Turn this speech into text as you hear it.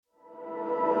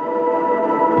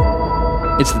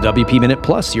It's the WP Minute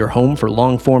Plus, your home for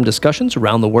long-form discussions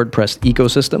around the WordPress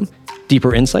ecosystem,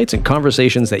 deeper insights and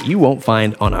conversations that you won't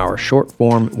find on our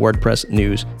short-form WordPress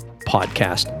news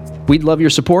podcast. We'd love your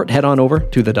support. Head on over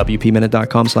to the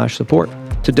WPMinute.com/support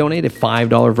to donate a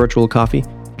 $5 virtual coffee,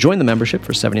 join the membership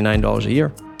for $79 a year,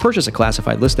 purchase a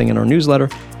classified listing in our newsletter,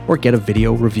 or get a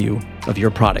video review of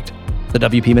your product. The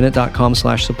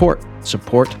WPMinute.com/support.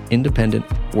 Support independent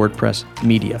WordPress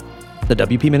media. The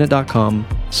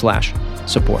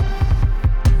WPMinute.com/support.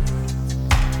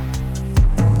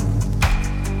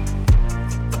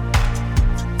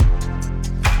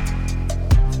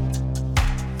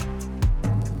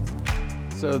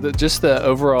 So just the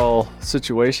overall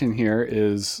situation here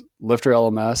is Lifter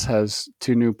LMS has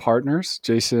two new partners,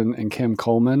 Jason and Kim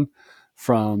Coleman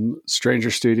from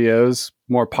Stranger Studios,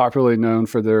 more popularly known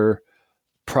for their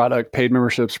product Paid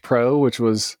Memberships Pro, which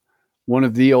was one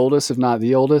of the oldest, if not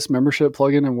the oldest, membership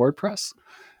plugin in WordPress.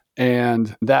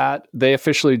 And that they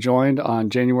officially joined on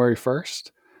January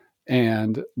 1st.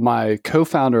 And my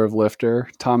co-founder of Lifter,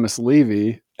 Thomas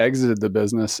Levy, exited the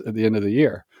business at the end of the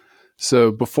year. So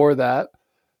before that,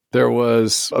 there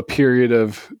was a period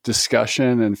of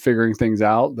discussion and figuring things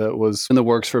out that was in the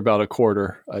works for about a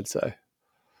quarter, I'd say.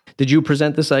 Did you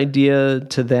present this idea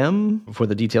to them for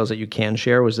the details that you can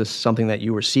share? Was this something that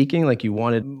you were seeking? Like you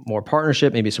wanted more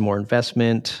partnership, maybe some more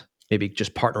investment, maybe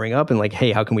just partnering up and like,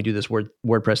 hey, how can we do this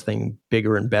WordPress thing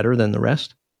bigger and better than the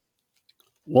rest?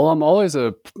 Well, I'm always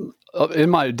in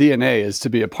my DNA is to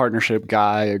be a partnership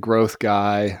guy, a growth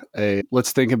guy,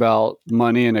 let's think about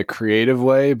money in a creative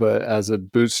way, but as a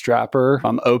bootstrapper,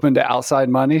 I'm open to outside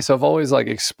money. So I've always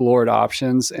explored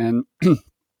options. And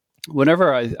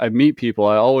whenever I meet people,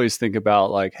 I always think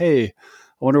about hey, I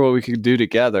wonder what we could do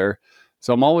together.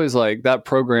 So I'm always that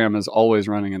program is always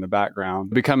running in the background.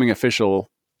 Becoming official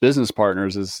business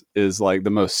partners is the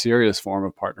most serious form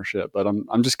of partnership. But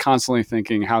I'm just constantly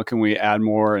thinking, how can we add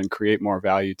more and create more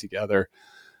value together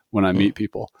when I meet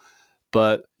people?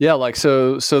 But yeah,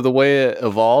 so the way it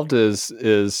evolved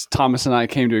is Thomas and I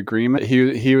came to agreement.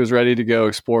 He was ready to go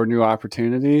explore new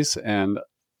opportunities, and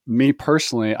me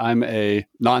personally, I'm a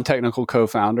non-technical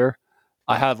co-founder.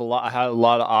 I had a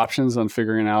lot of options on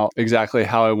figuring out exactly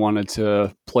how I wanted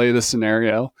to play the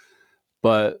scenario.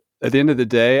 But at the end of the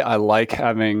day, I like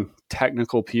having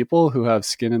technical people who have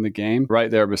skin in the game right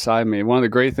there beside me. One of the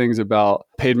great things about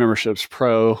Paid Memberships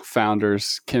Pro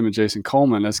founders, Kim and Jason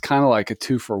Coleman, is kind of like a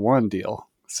 2-for-1 deal.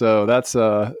 So that's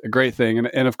a great thing.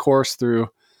 And of course, through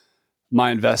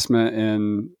my investment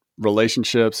in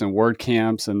relationships and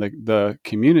WordCamps and the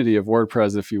community of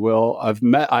WordPress, if you will, I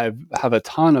have a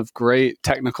ton of great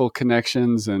technical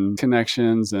connections and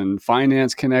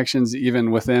finance connections,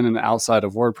 even within and outside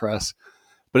of WordPress.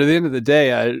 But at the end of the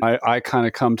day, I kind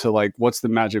of come to what's the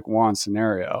magic wand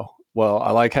scenario? Well,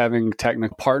 I like having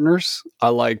technical partners. I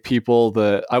like people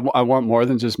that I want more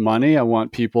than just money. I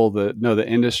want people that know the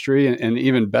industry and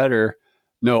even better,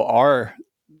 know our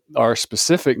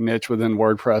specific niche within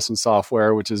WordPress and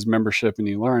software, which is membership and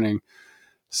e-learning.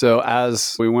 So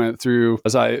as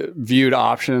I viewed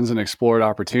options and explored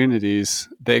opportunities,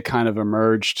 they kind of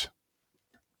emerged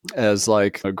as a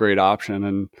great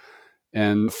option.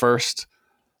 And first,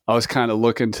 I was kind of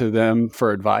looking to them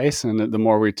for advice. And the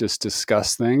more we just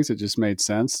discussed things, it just made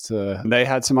sense they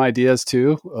had some ideas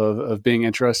too of being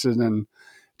interested in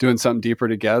doing something deeper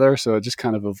together. So it just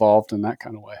kind of evolved in that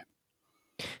kind of way.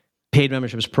 Paid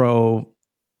Memberships Pro,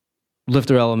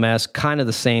 Lifter LMS, kind of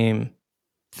the same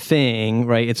thing,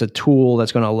 right? It's a tool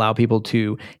that's going to allow people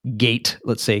to gate,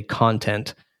 let's say,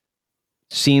 content.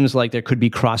 Seems like there could be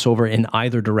crossover in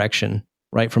either direction,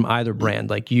 right? From either brand.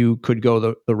 Like you could go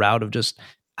the route of just,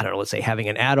 I don't know, let's say having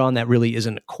an add-on that really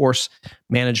isn't a course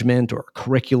management or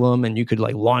curriculum, and you could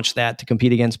launch that to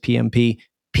compete against PMP.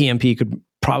 PMP could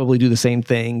probably do the same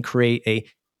thing, create a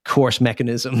course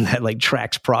mechanism that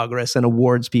tracks progress and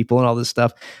awards people and all this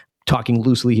stuff. Talking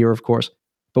loosely here, of course.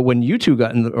 But when you two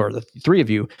or the three of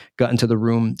you got into the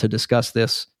room to discuss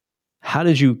this, how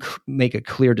did you make a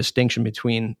clear distinction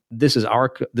between this is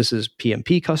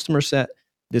PMP customer set,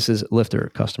 this is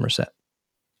Lifter customer set?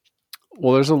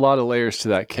 Well, there's a lot of layers to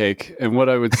that cake. And what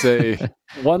I would say,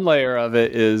 one layer of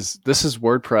it is this is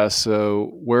WordPress. So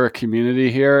we're a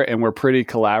community here and we're pretty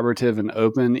collaborative and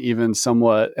open, even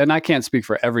somewhat. And I can't speak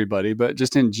for everybody, but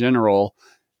just in general,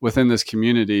 within this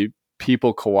community,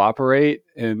 people cooperate.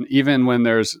 And even when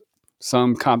there's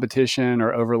some competition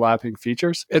or overlapping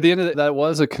features, at the end of it, that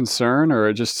was a concern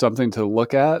or just something to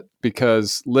look at,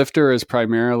 because Lifter is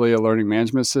primarily a learning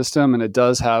management system and it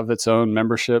does have its own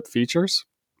membership features.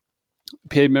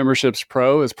 Paid Memberships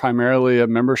Pro is primarily a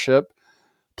membership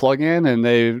plugin, and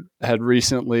they had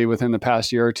recently, within the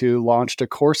past year or two, launched a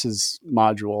courses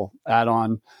module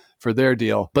add-on for their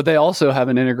deal. But they also have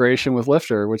an integration with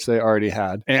Lifter, which they already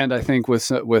had, and I think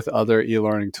with other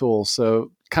e-learning tools.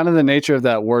 So kind of the nature of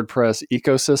that WordPress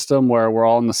ecosystem where we're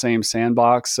all in the same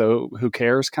sandbox, so who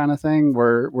cares kind of thing.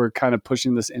 We're kind of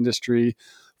pushing this industry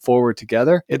forward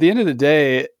together. At the end of the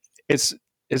day,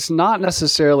 it's not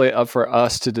necessarily up for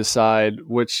us to decide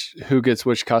who gets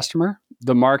which customer.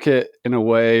 The market, in a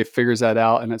way, figures that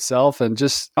out in itself. And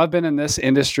I've been in this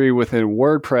industry within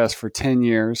WordPress for 10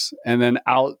 years, and then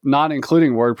out, not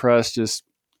including WordPress, just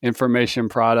information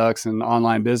products and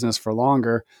online business for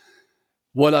longer.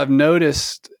 What I've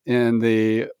noticed in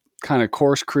the kind of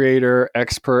course creator,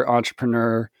 expert,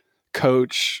 entrepreneur,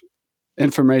 coach,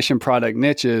 information product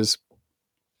niches,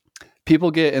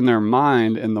 people get in their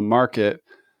mind in the market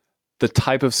the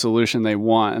type of solution they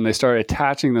want, and they start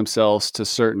attaching themselves to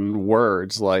certain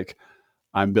words like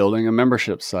I'm building a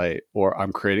membership site, or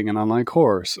I'm creating an online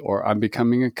course, or I'm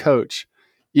becoming a coach.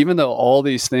 Even though all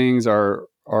these things are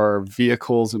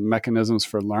vehicles and mechanisms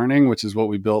for learning, which is what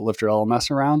we built Lifter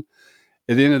LMS around,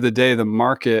 at the end of the day, the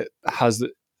market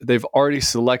they've already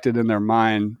selected in their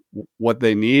mind what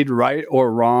they need, right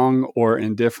or wrong or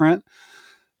indifferent.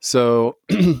 So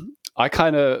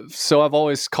I've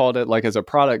always called it, like, as a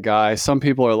product guy, some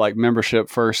people are like membership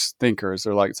first thinkers.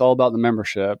 They're like, it's all about the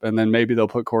membership. And then maybe they'll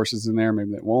put courses in there,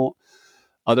 maybe they won't.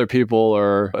 Other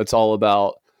people it's all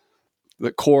about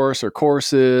the course or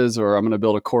courses, or I'm going to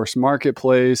build a course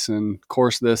marketplace and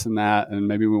course this and that. And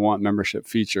maybe we want membership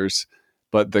features,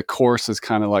 but the course is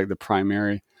kind of like the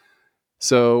primary.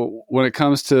 So when it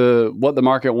comes to what the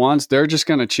market wants, they're just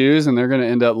going to choose, and they're going to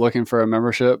end up looking for a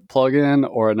membership plugin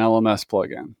or an LMS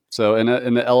plugin. So in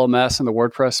the LMS and the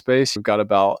WordPress space, we've got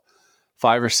about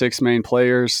 5 or 6 main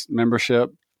players.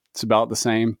 Membership, it's about the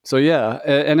same. So yeah,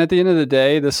 and at the end of the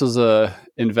day, this is a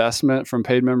investment from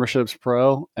Paid Memberships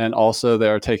Pro, and also they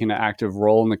are taking an active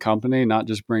role in the company, not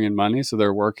just bringing money. So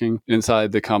they're working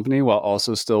inside the company while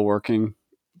also still working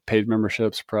Paid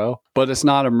Memberships Pro. But it's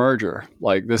not a merger.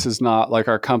 Like, this is not like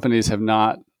our companies have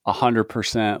not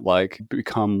 100% like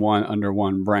become one under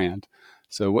one brand.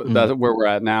 So that's where we're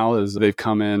at now, is they've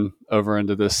come in over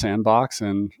into this sandbox,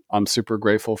 and I'm super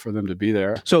grateful for them to be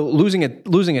there. So losing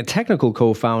a technical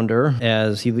co-founder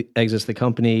as he exits the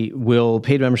company, will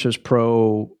Paid Memberships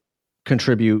Pro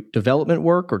contribute development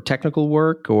work or technical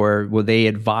work, or will they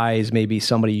advise maybe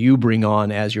somebody you bring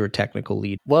on as your technical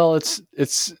lead? Well, it's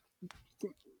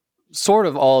sort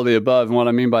of all of the above. And what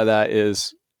I mean by that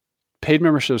is Paid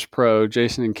Memberships Pro,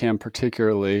 Jason and Kim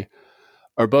particularly,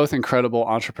 are both incredible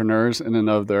entrepreneurs in and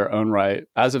of their own right.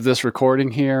 As of this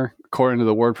recording here, according to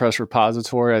the WordPress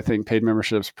repository, I think Paid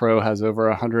Memberships Pro has over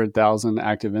 100,000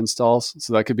 active installs.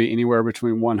 So that could be anywhere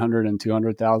between 100 and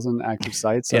 200,000 active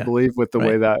sites, I believe, with the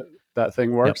way that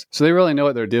thing works. Yep. So they really know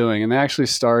what they're doing. And they actually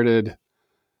started,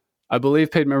 I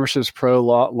believe Paid Memberships Pro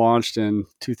launched in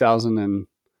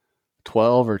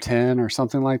 2012 or 10 or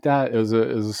something like that. It was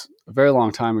a very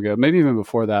long time ago, maybe even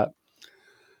before that.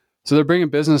 So they're bringing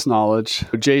business knowledge.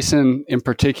 Jason, in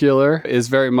particular, is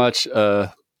very much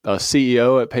a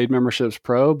CEO at Paid Memberships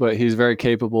Pro, but he's very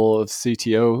capable of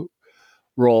CTO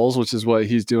roles, which is what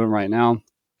he's doing right now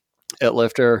at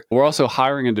Lifter. We're also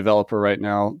hiring a developer right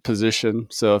now position.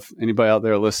 So if anybody out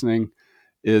there listening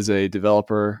is a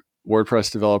developer,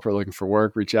 WordPress developer looking for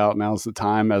work, reach out. Now's the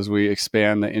time as we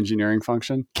expand the engineering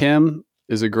function. Kim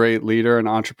is a great leader and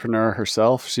entrepreneur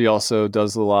herself. She also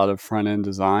does a lot of front-end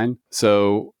design.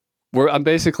 So I'm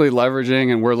basically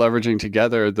leveraging, and we're leveraging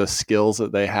together the skills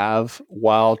that they have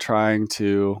while trying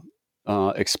to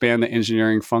expand the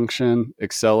engineering function,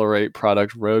 accelerate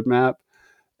product roadmap,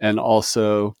 and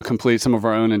also complete some of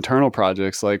our own internal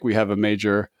projects. Like, we have a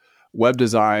major web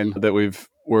design that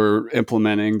we're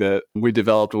implementing that we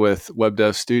developed with Web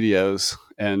Dev Studios,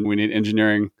 and we need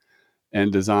engineering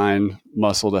and design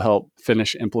muscle to help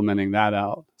finish implementing that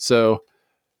out. So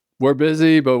we're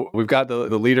busy, but we've got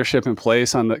the leadership in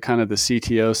place on the kind of the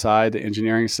CTO side, the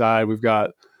engineering side. We've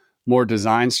got more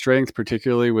design strength,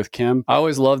 particularly with Kim. I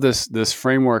always love this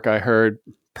framework I heard,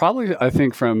 I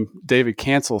think from David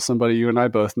Cancel, somebody you and I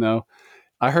both know.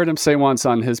 I heard him say once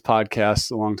on his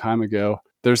podcast a long time ago,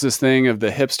 there's this thing of the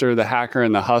hipster, the hacker,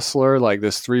 and the hustler, like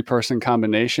this 3-person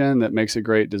combination that makes a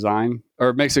great design,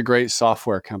 or makes a great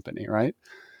software company, right?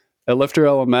 At Lifter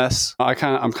LMS, I'm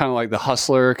kind of like the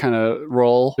hustler kind of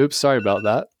role. Oops, sorry about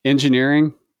that.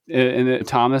 Engineering, and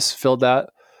Thomas filled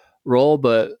that role,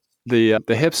 but the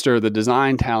hipster, the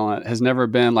design talent has never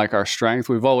been like our strength.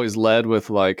 We've always led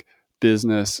with like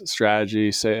business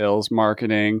strategy, sales,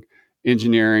 marketing,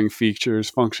 engineering, features,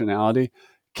 functionality.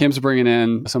 Kim's bringing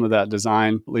in some of that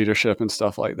design leadership and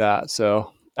stuff like that.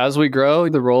 So as we grow,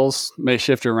 the roles may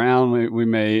shift around. We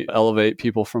may elevate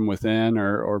people from within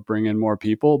or bring in more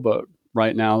people. But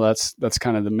right now, that's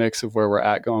kind of the mix of where we're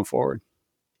at going forward.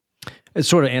 It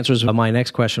sort of answers my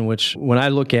next question, which when I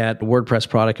look at WordPress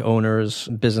product owners,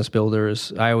 business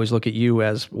builders, I always look at you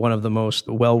as one of the most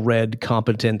well-read,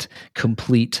 competent,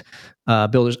 complete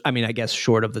builders. I mean, I guess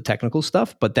short of the technical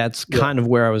stuff, but that's kind of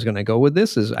where I was going to go with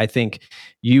this is I think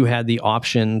you had the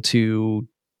option to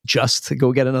just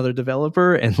go get another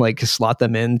developer and like slot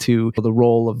them into the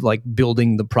role of like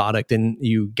building the product and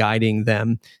you guiding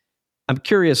them. I'm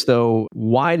curious though,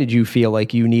 why did you feel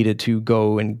like you needed to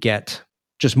go and get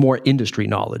just more industry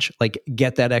knowledge, like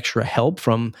get that extra help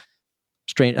from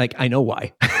strange, like I know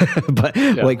why, but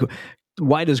like,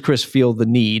 why does Chris feel the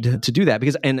need to do that?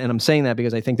 Because, and I'm saying that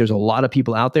because I think there's a lot of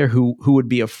people out there who would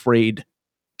be afraid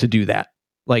to do that.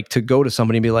 Like to go to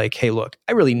somebody and be like, hey, look,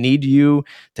 I really need you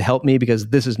to help me because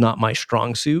this is not my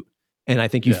strong suit. And I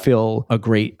think you fill a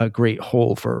great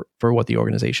hole for what the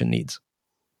organization needs.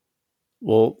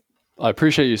 Well, I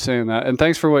appreciate you saying that. And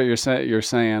thanks for what you're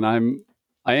saying.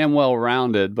 I am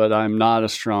well-rounded, but I'm not a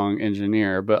strong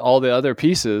engineer. But all the other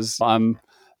pieces, I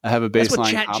have a baseline. That's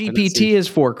what ChatGPT is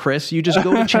for, Chris. You just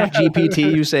go to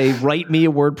ChatGPT, you say, write me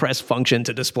a WordPress function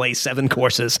to display 7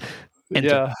 courses.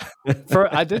 Enter. Yeah,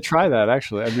 I did try that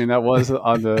actually. I mean, that was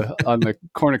on the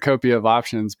cornucopia of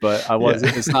options, but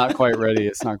it's not quite ready.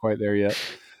 It's not quite there yet.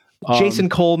 Jason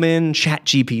Coleman,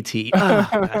 ChatGPT.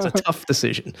 That's a tough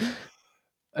decision.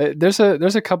 There's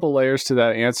a couple layers to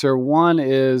that answer. One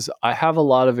is I have a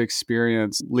lot of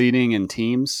experience leading in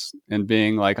teams and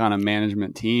being like on a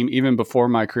management team. Even before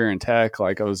my career in tech,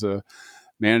 like I was a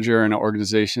manager in an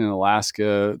organization in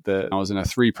Alaska that I was in a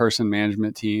 3-person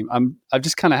management team. I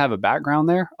just kind of have a background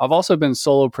there. I've also been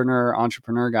solopreneur,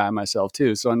 entrepreneur guy myself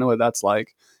too. So I know what that's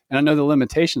like. And I know the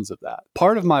limitations of that.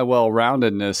 Part of my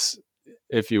well-roundedness,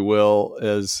 if you will,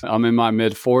 is I'm in my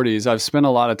mid-40s. I've spent a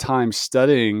lot of time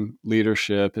studying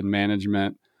leadership and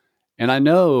management, and I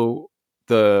know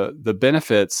the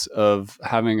benefits of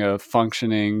having a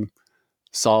functioning,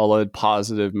 solid,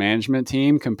 positive management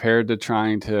team compared to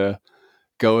trying to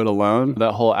go it alone.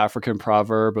 That whole African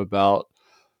proverb about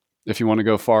if you want to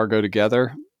go far, go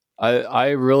together. I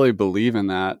really believe in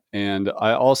that, and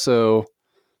I also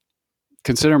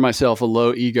consider myself a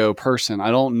low ego person. I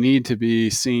don't need to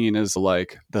be seen as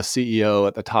like the CEO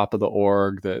at the top of the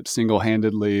org that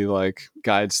single-handedly like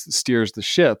steers the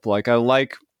ship. Like I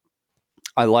like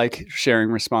sharing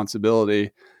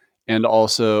responsibility and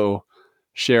also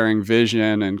sharing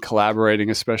vision and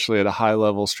collaborating, especially at a high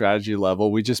level strategy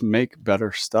level. We just make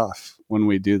better stuff when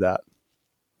we do that.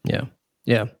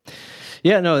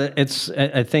 Yeah, no,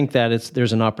 I think that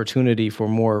there's an opportunity for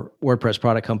more WordPress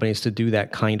product companies to do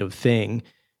that kind of thing.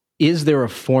 Is there a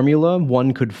formula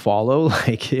one could follow?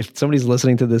 Like if somebody's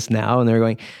listening to this now and they're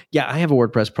going, yeah, I have a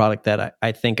WordPress product that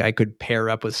I think I could pair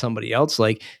up with somebody else.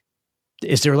 Like,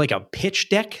 is there like a pitch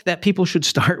deck that people should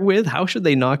start with? How should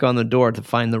they knock on the door to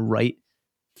find the right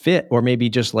fit? Or maybe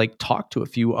just like talk to a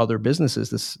few other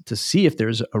businesses to see if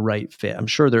there's a right fit. I'm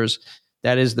sure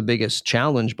that is the biggest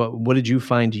challenge, but what did you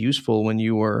find useful when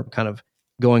you were kind of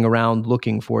going around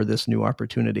looking for this new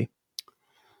opportunity?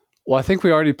 Well, I think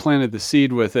we already planted the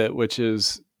seed with it, which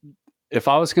is if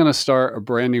I was going to start a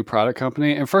brand new product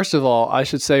company, and first of all, I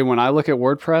should say when I look at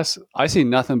WordPress, I see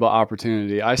nothing but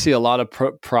opportunity. I see a lot of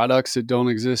products that don't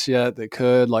exist yet that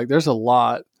could. Like there's a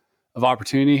lot of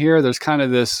opportunity here. There's kind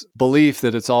of this belief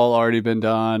that it's all already been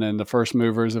done and the first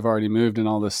movers have already moved and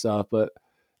all this stuff, but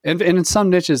and in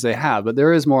some niches they have, but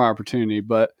there is more opportunity.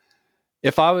 But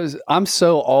I'm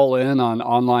so all in on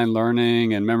online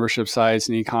learning and membership sites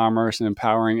and e-commerce and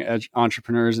empowering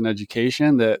entrepreneurs and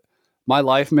education that my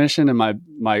life mission and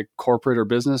my corporate or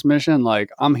business mission,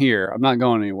 like I'm here, I'm not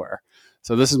going anywhere.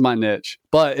 So this is my niche.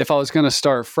 But if I was going to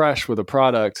start fresh with a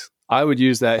product, I would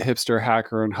use that hipster,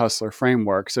 hacker, and hustler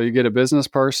framework. So you get a business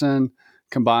person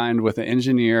combined with an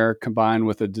engineer, combined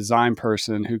with a design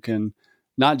person who can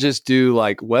not just do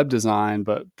like web design,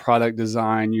 but product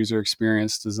design, user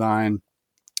experience design,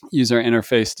 user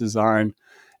interface design.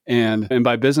 And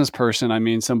by business person, I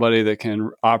mean somebody that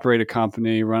can operate a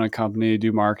company, run a company,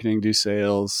 do marketing, do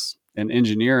sales and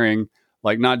engineering,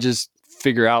 like not just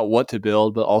figure out what to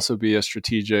build, but also be a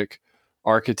strategic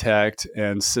architect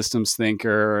and systems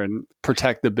thinker and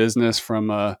protect the business from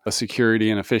a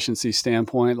security and efficiency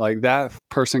standpoint. Like that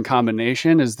person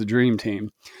combination is the dream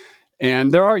team.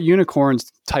 And there are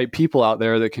unicorns type people out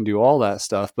there that can do all that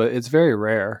stuff, but it's very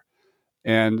rare.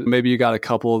 And maybe you got a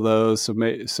couple of those. So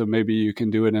maybe you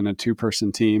can do it in a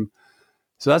 2-person team.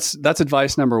 So that's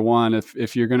advice number one.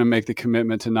 If you're going to make the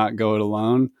commitment to not go it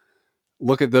alone,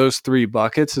 look at those 3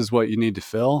 buckets is what you need to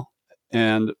fill.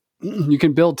 And you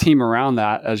can build team around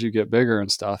that as you get bigger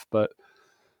and stuff, but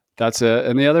that's it.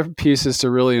 And the other piece is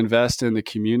to really invest in the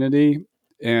community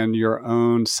and your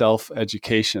own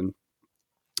self-education.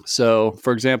 So,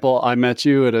 for example, I met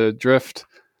you at a Drift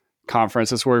conference.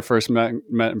 That's where we first met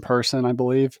in person, I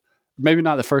believe. Maybe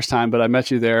not the first time, but I met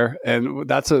you there. And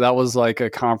that was like a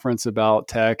conference about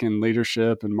tech and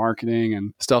leadership and marketing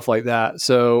and stuff like that.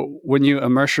 So when you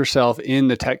immerse yourself in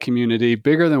the tech community,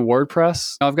 bigger than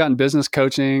WordPress, I've gotten business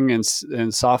coaching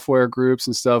and software groups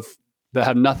and stuff that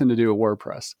have nothing to do with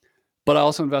WordPress. But I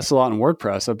also invest a lot in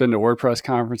WordPress. I've been to WordPress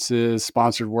conferences,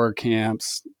 sponsored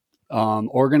WordCamps,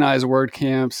 organized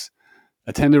WordCamps,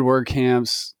 attended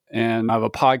WordCamps, and I have a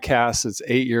podcast that's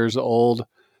 8 years old.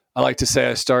 I like to say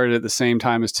I started at the same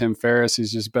time as Tim Ferriss.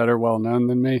 He's just better well known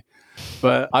than me.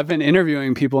 But I've been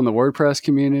interviewing people in the WordPress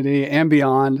community and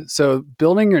beyond. So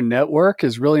building your network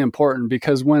is really important,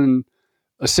 because when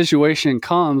a situation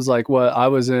comes like what I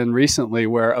was in recently,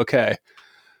 where, okay,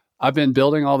 I've been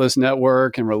building all this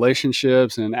network and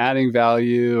relationships and adding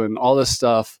value and all this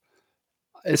stuff,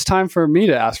 it's time for me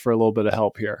to ask for a little bit of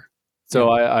help here.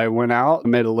 So I went out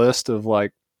and made a list of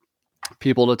like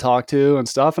people to talk to and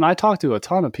stuff. And I talked to a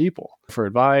ton of people for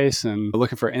advice and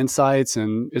looking for insights.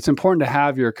 And it's important to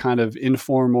have your kind of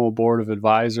informal board of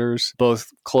advisors,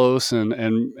 both close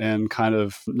and kind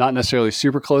of not necessarily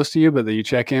super close to you, but that you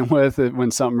check in with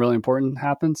when something really important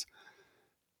happens.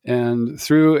 And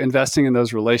through investing in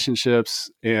those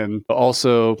relationships and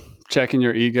also checking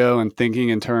your ego and thinking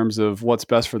in terms of what's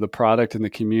best for the product and the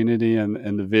community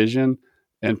and the vision,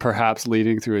 and perhaps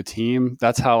leading through a team,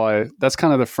 that's kind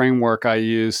of the framework I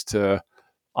use to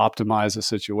optimize a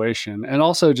situation. And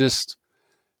also just,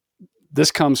 this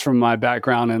comes from my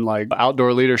background in like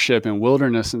outdoor leadership and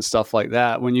wilderness and stuff like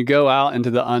that. When you go out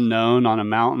into the unknown on a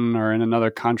mountain or in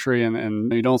another country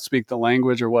and you don't speak the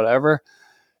language or whatever,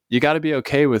 you got to be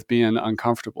okay with being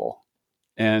uncomfortable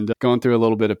and going through a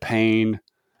little bit of pain,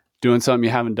 doing something you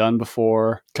haven't done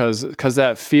before, because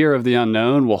that fear of the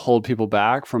unknown will hold people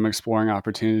back from exploring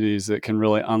opportunities that can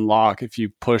really unlock if you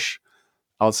push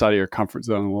outside of your comfort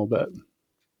zone a little bit.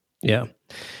 Yeah.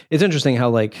 It's interesting how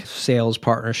like sales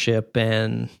partnership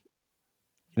and,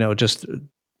 just,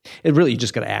 it really, you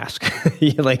just got to ask.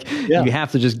 You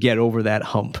have to just get over that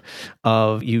hump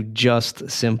of you just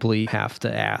simply have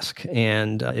to ask.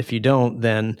 And if you don't,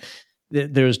 then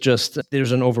there's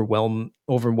an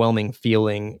overwhelming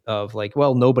feeling of like,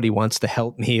 well, nobody wants to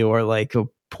help me, or like, oh,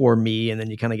 poor me. And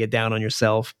then you kind of get down on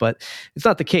yourself, but it's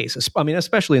not the case. I mean,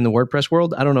 especially in the WordPress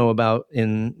world. I don't know about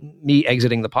in me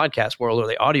exiting the podcast world or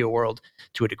the audio world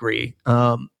to a degree.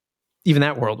 Even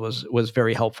that world was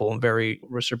very helpful and very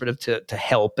receptive to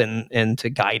help and to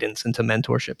guidance and to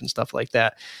mentorship and stuff like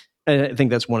that. And I think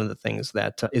that's one of the things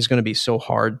that is going to be so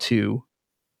hard to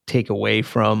take away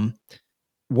from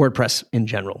WordPress in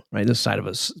general, right? This side of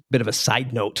a bit of a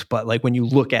side note, but like when you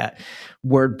look at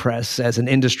WordPress as an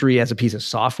industry, as a piece of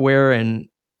software, and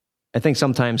I think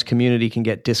sometimes community can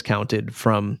get discounted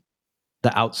from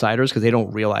the outsiders because they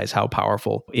don't realize how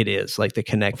powerful it is, like to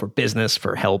connect for business,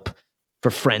 for help,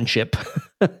 for friendship.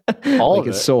 All like of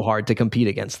it's it. so hard to compete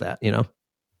against that,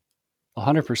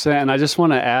 100%. And I just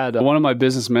want to add, one of my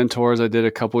business mentors, I did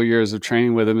a couple of years of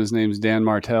training with him. His name's Dan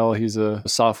Martell. He's a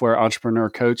software entrepreneur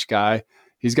coach guy.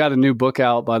 He's got a new book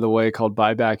out, by the way, called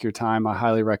Buy Back Your Time. I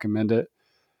highly recommend it.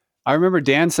 I remember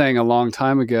Dan saying a long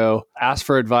time ago, ask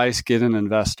for advice, get an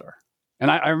investor. And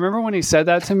I remember when he said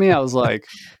that to me, I was like,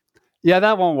 yeah,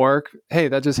 that won't work. Hey,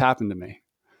 that just happened to me.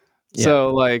 Yeah. So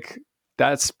like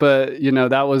that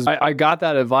was, I got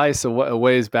that advice a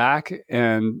ways back,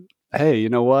 and hey, you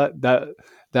know what?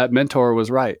 That mentor was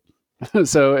right.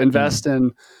 So invest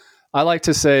in, I like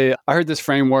to say, I heard this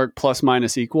framework plus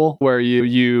minus equal, where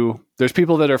there's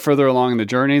people that are further along in the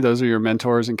journey. Those are your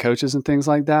mentors and coaches and things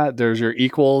like that. There's your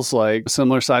equals, like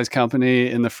similar size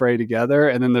company in the fray together.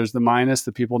 And then there's the minus,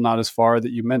 the people not as far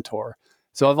that you mentor.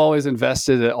 So I've always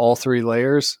invested at all 3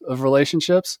 layers of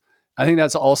relationships. I think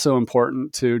that's also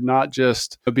important to not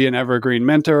just be an evergreen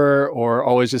mentor or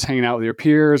always just hanging out with your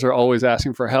peers or always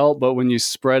asking for help. But when you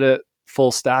spread it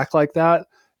full stack like that,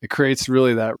 it creates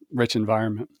really that rich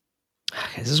environment.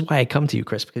 This is why I come to you,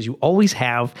 Chris, because you always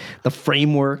have the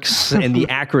frameworks and the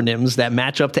acronyms that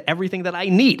match up to everything that I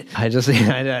need.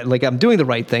 I'm doing the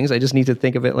right things. I just need to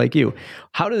think of it like you.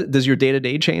 How does your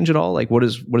day-to-day change at all? Like, what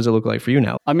does it look like for you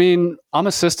now? I mean, I'm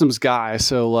a systems guy,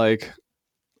 so like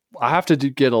I have to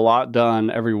get a lot done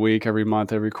every week, every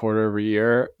month, every quarter, every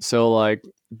year. So like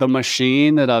the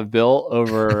machine that I've built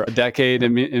over a decade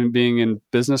in being in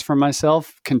business for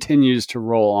myself continues to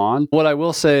roll on. What I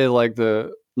will say, like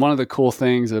one of the cool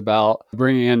things about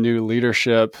bringing in new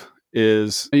leadership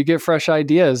is you get fresh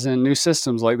ideas and new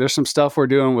systems. Like there's some stuff we're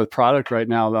doing with product right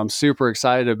now that I'm super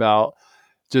excited about,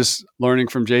 just learning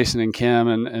from Jason and Kim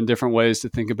and different ways to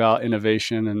think about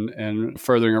innovation and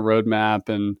furthering a roadmap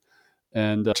and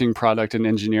touching product and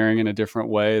engineering in a different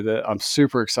way that I'm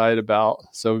super excited about.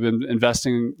 So we've been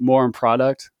investing more in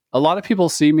product. A lot of people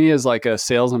see me as like a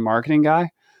sales and marketing guy,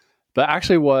 but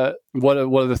actually what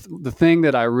the thing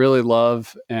that I really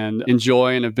love and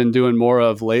enjoy and have been doing more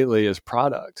of lately is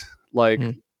product. Like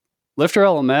Lifter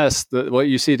LMS, what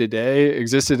you see today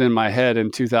existed in my head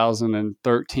in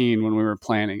 2013 when we were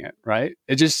planning it, right?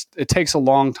 It takes a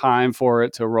long time for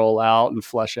it to roll out and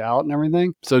flesh out and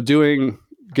everything. So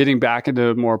getting back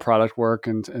into more product work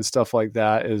and stuff like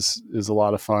that is a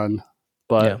lot of fun.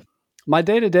 But my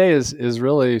day-to-day is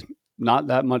really not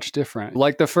that much different.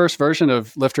 Like the first version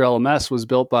of Lifter LMS was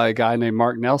built by a guy named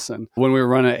Mark Nelson when we were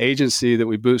running an agency that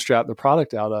we bootstrapped the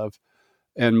product out of.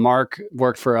 And Mark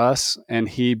worked for us and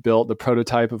he built the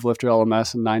prototype of Lifter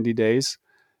LMS in 90 days.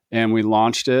 And we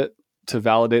launched it to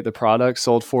validate the product,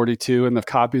 sold 42 in the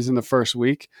copies in the first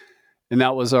week. And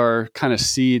that was our kind of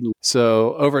seed.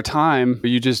 So over time,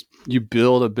 you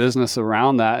build a business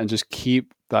around that and just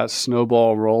keep that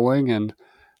snowball rolling. And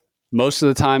most of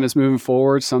the time it's moving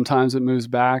forward. Sometimes it moves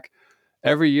back.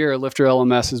 Every year, Lifter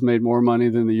LMS has made more money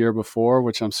than the year before,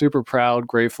 which I'm super proud,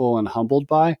 grateful, and humbled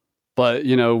by. But,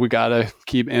 we got to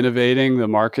keep innovating. The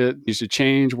market needs to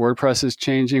change. WordPress is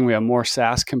changing. We have more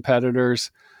SaaS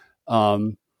competitors.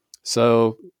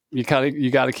 So you got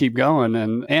to keep going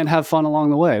and have fun along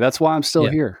the way. That's why I'm still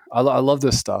here. I love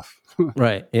this stuff.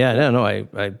 Right. Yeah. No,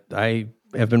 I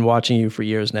have been watching you for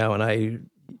years now, and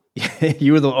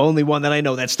you were the only one that I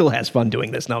know that still has fun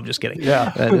doing this. No, I'm just kidding.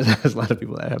 Yeah. There's a lot of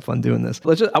people that have fun doing this.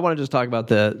 I want to just talk about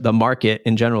the market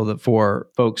in general for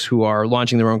folks who are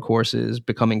launching their own courses,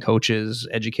 becoming coaches,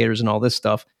 educators, and all this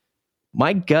stuff.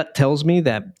 My gut tells me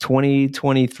that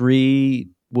 2023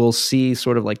 will see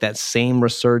sort of like that same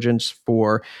resurgence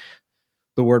for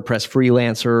the WordPress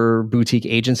freelancer boutique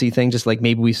agency thing, just like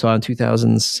maybe we saw in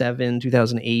 2007,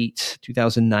 2008,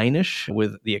 2009-ish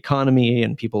with the economy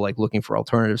and people like looking for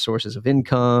alternative sources of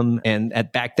income. And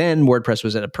back then, WordPress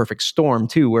was at a perfect storm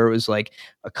too, where it was like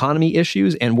economy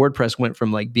issues and WordPress went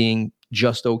from like being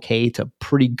just okay to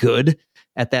pretty good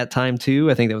at that time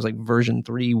too. I think that was like version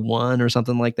 3.1 or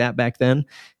something like that back then.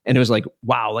 And it was like,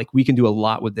 wow, like we can do a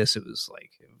lot with this. It was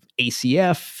like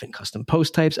ACF and custom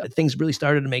post types. Things really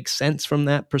started to make sense from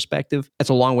that perspective. That's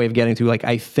a long way of getting to, like,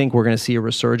 I think we're going to see a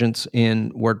resurgence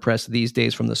in WordPress these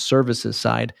days from the services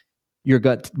side. Your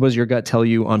gut tell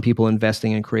you on people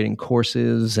investing in creating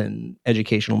courses and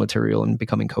educational material and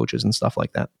becoming coaches and stuff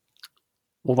like that?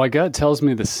 Well, my gut tells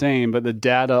me the same, but the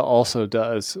data also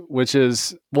does, which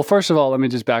is, well, first of all, let me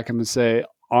just back up and say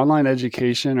online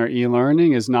education or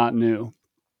e-learning is not new.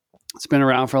 It's been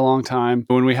around for a long time.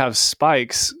 When we have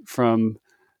spikes from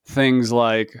things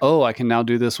like, oh, I can now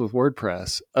do this with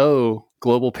WordPress. Oh,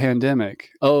 global pandemic.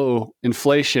 Oh,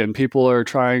 inflation. People are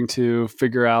trying to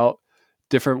figure out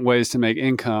different ways to make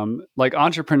income. Like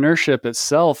entrepreneurship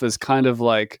itself is kind of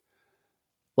like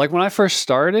when I first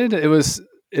started,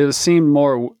 it seemed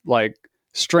more like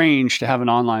strange to have an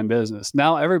online business.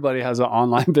 Now everybody has an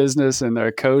online business and they're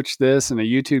a coach this and a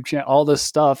YouTube channel, all this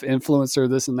stuff, influencer,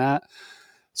 this and that.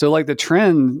 So like the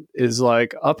trend is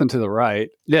like up and to the right.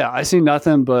 Yeah, I see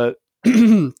nothing but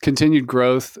continued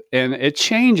growth, and it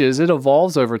changes, it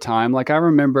evolves over time. Like I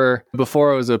remember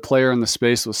before I was a player in the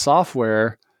space with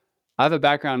software, I have a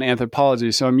background in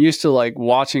anthropology, so I'm used to like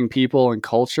watching people and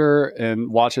culture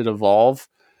and watch it evolve.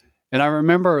 And I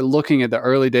remember looking at the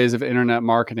early days of internet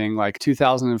marketing, like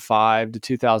 2005 to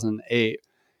 2008.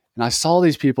 And I saw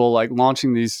these people like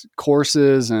launching these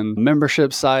courses and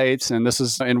membership sites. And this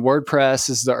is in WordPress.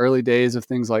 This is the early days of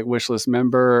things like Wishlist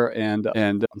Member and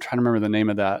I'm trying to remember the name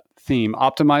of that theme,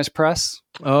 Optimized Press.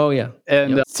 Oh yeah.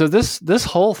 And so this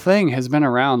whole thing has been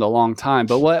around a long time.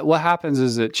 But what happens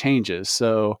is it changes.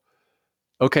 So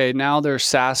okay, now there's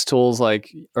SaaS tools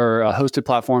like, or hosted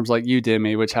platforms like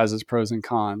Udemy, which has its pros and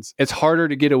cons. It's harder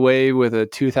to get away with a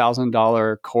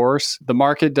 $2,000 course. The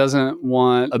market doesn't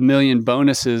want a million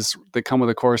bonuses that come with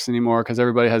a course anymore because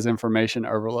everybody has information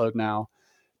overload now.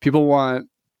 People want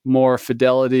more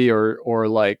fidelity or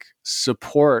like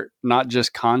support, not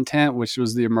just content, which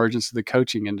was the emergence of the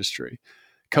coaching industry.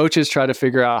 Coaches try to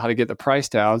figure out how to get the price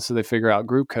down, so they figure out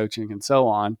group coaching and so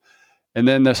on. And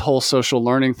then this whole social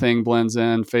learning thing blends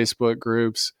in, Facebook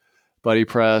groups, Buddy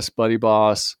Press, Buddy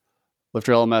Boss,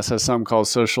 Lifter LMS has something called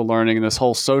social learning, and this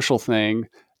whole social thing.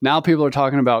 Now people are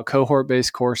talking about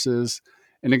cohort-based courses,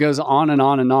 and it goes on and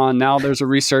on and on. Now there's a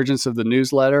resurgence of the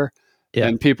newsletter,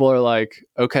 and people are like,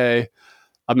 okay,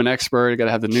 I'm an expert. I got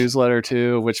to have the newsletter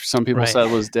too, which some people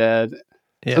said was dead.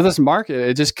 Yeah. So this market,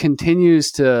 it just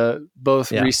continues to both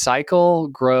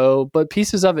recycle, grow, but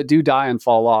pieces of it do die and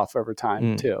fall off over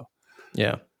time too.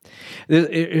 Yeah.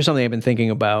 Here's something I've been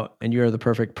thinking about, and you're the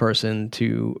perfect person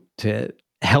to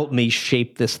help me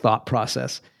shape this thought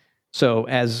process. So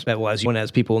as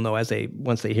people know,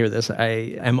 once they hear this, I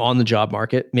am on the job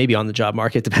market, maybe on the job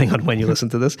market, depending on when you listen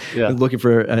to this, looking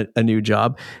for a new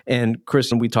job. And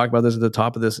Chris, and we talked about this at the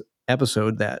top of this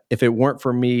episode, that if it weren't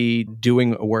for me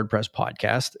doing a WordPress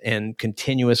podcast and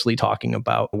continuously talking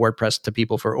about WordPress to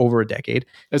people for over a decade.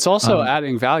 It's also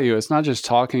adding value. It's not just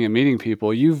talking and meeting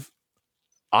people.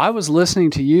 I was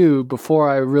listening to you before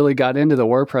I really got into the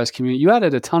WordPress community. You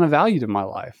added a ton of value to my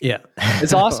life. Yeah.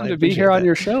 It's awesome to be here on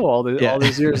your show all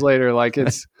these years later. Like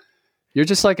you're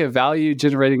just like a value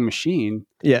generating machine.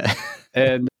 Yeah.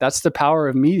 And that's the power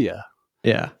of media.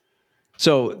 Yeah.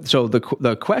 So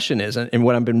the question is, and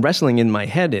what I've been wrestling in my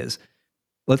head is,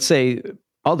 let's say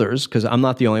others, because I'm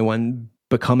not the only one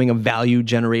becoming a value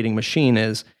generating machine,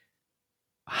 is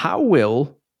how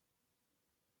will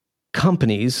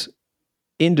companies,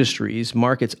 industries,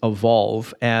 markets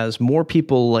evolve as more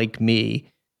people like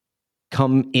me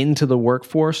come into the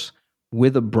workforce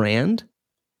with a brand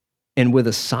and with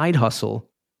a side hustle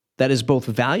that is both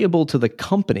valuable to the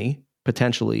company,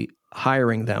 potentially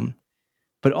hiring them,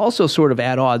 but also sort of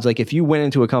at odds. Like if you went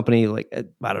into a company like,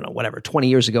 I don't know, whatever, 20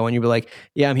 years ago, and you were like,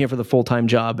 yeah, I'm here for the full-time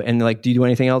job. And like, do you do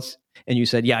anything else? And you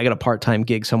said, yeah, I got a part-time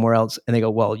gig somewhere else. And they go,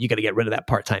 well, you got to get rid of that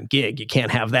part-time gig. You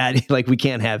can't have that. Like, we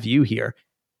can't have you here.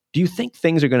 Do you think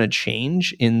things are going to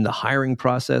change in the hiring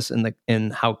process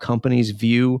and how companies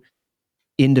view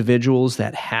individuals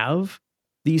that have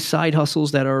these side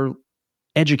hustles that are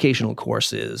educational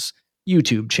courses,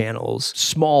 YouTube channels,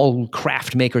 small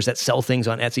craft makers that sell things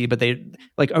on Etsy, but they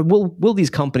will these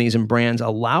companies and brands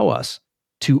allow us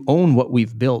to own what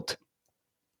we've built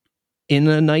in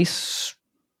a nice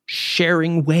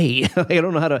sharing way? I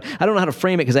don't know how to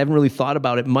frame it, because I haven't really thought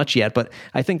about it much yet, but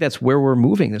I think that's where we're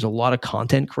moving. There's a lot of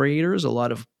content creators, a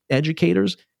lot of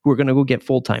educators who are going to go get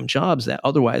full-time jobs that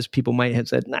otherwise people might have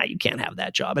said, nah, you can't have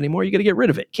that job anymore. You got to get rid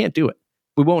of it. Can't do it.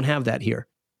 We won't have that here.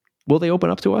 Will they open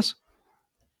up to us?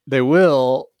 They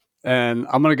will. And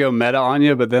I'm going to go meta on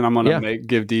you, but then I'm going to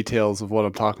give details of what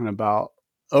I'm talking about.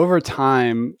 Over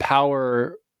time,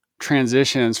 power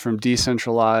transitions from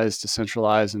decentralized to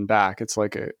centralized and back. It's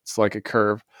like a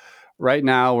curve. Right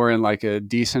now we're in like a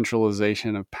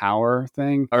decentralization of power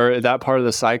thing, or that part of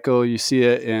the cycle. You see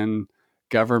it in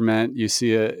government, you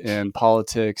see it in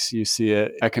politics, you see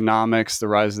it economics, the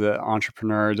rise of the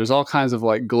entrepreneur. There's all kinds of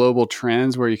like global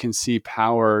trends where you can see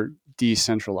power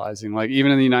decentralizing. Like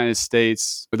even in the United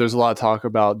States, there's a lot of talk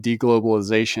about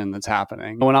deglobalization that's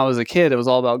happening. When I was a kid, it was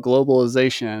all about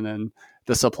globalization and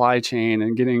the supply chain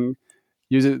and getting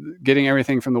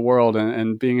everything from the world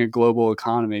and being a global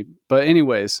economy. But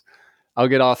anyways, I'll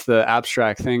get off the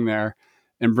abstract thing there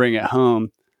and bring it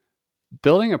home.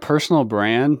 Building a personal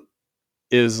brand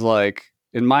is like,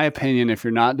 in my opinion, if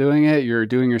you're not doing it, you're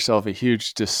doing yourself a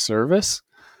huge disservice.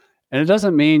 And it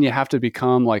doesn't mean you have to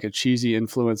become like a cheesy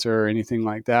influencer or anything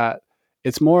like that.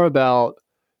 It's more about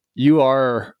you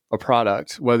are a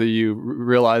product, whether you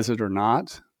realize it or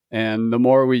not. And the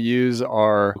more we use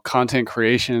our content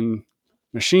creation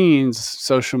machines,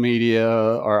 social media,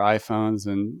 our iPhones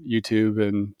and YouTube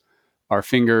and our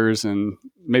fingers, and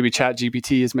maybe Chat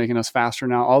GPT is making us faster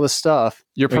now, all this stuff.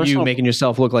 Are you making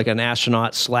yourself look like an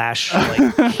astronaut /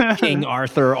 like King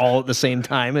Arthur all at the same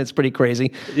time? It's pretty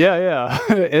crazy. Yeah.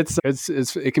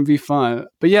 It can be fun.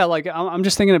 But yeah, like I'm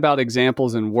just thinking about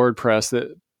examples in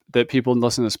WordPress that people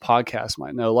listen to this podcast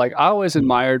might know. Like I always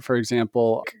admired, for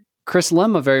example, Chris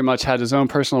Lemma very much had his own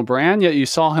personal brand, yet you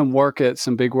saw him work at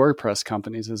some big WordPress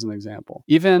companies as an example.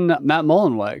 Even Matt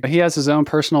Mullenweg, he has his own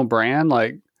personal brand.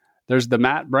 Like there's the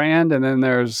Matt brand, and then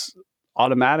there's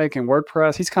Automatic and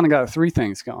WordPress. He's kind of got 3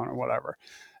 things going or whatever.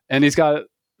 And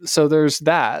so there's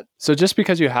that. So just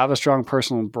because you have a strong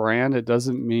personal brand, it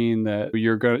doesn't mean that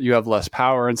you have less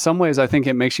power. In some ways, I think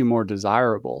it makes you more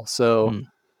desirable. So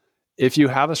if you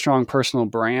have a strong personal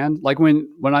brand, like when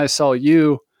I saw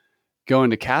you go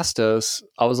into Castos,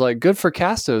 I was like, good for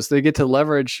Castos. They get to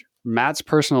leverage Matt's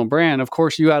personal brand. Of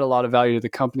course, you add a lot of value to the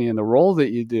company and the role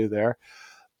that you do there,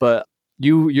 but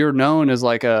you're known as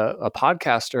like a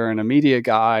podcaster and a media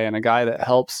guy and a guy that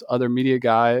helps other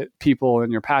media people,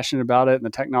 and you're passionate about it and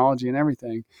the technology and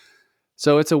everything.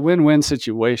 So it's a win-win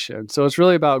situation. So it's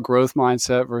really about growth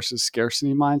mindset versus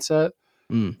scarcity mindset.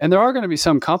 And there are going to be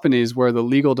some companies where the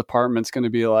legal department's going to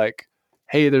be like,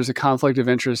 hey, there's a conflict of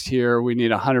interest here. We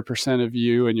need 100% of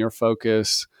you and your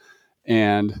focus.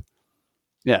 And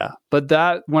yeah, but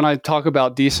that, when I talk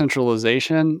about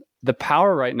decentralization, the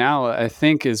power right now, I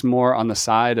think, is more on the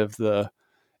side of the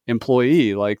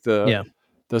employee. Like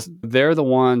they're the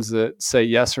ones that say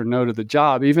yes or no to the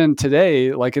job. Even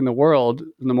today, like in the world,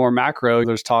 in the more macro,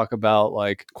 there's talk about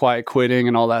like quiet quitting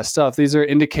and all that stuff. These are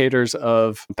indicators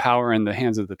of power in the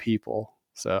hands of the people.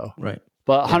 So, right.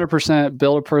 But 100%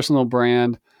 build a personal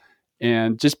brand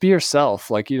and just be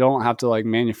yourself. Like you don't have to like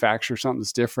manufacture something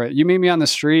that's different. You meet me on the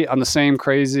street, I'm the same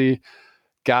crazy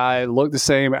guy, look the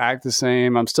same, act the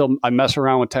same. I mess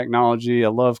around with technology. I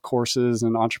love courses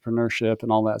and entrepreneurship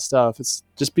and all that stuff. It's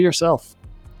just be yourself.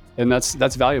 And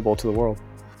that's valuable to the world.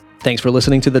 Thanks for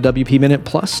listening to the WP Minute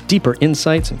Plus, deeper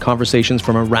insights and conversations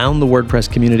from around the WordPress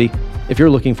community. If you're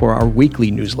looking for our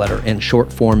weekly newsletter and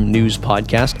short form news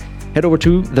podcast, head over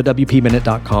to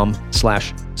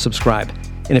thewpminute.com/subscribe.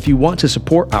 And if you want to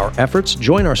support our efforts,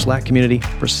 join our Slack community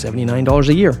for $79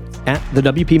 a year at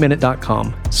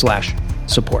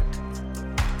thewpminute.com/support.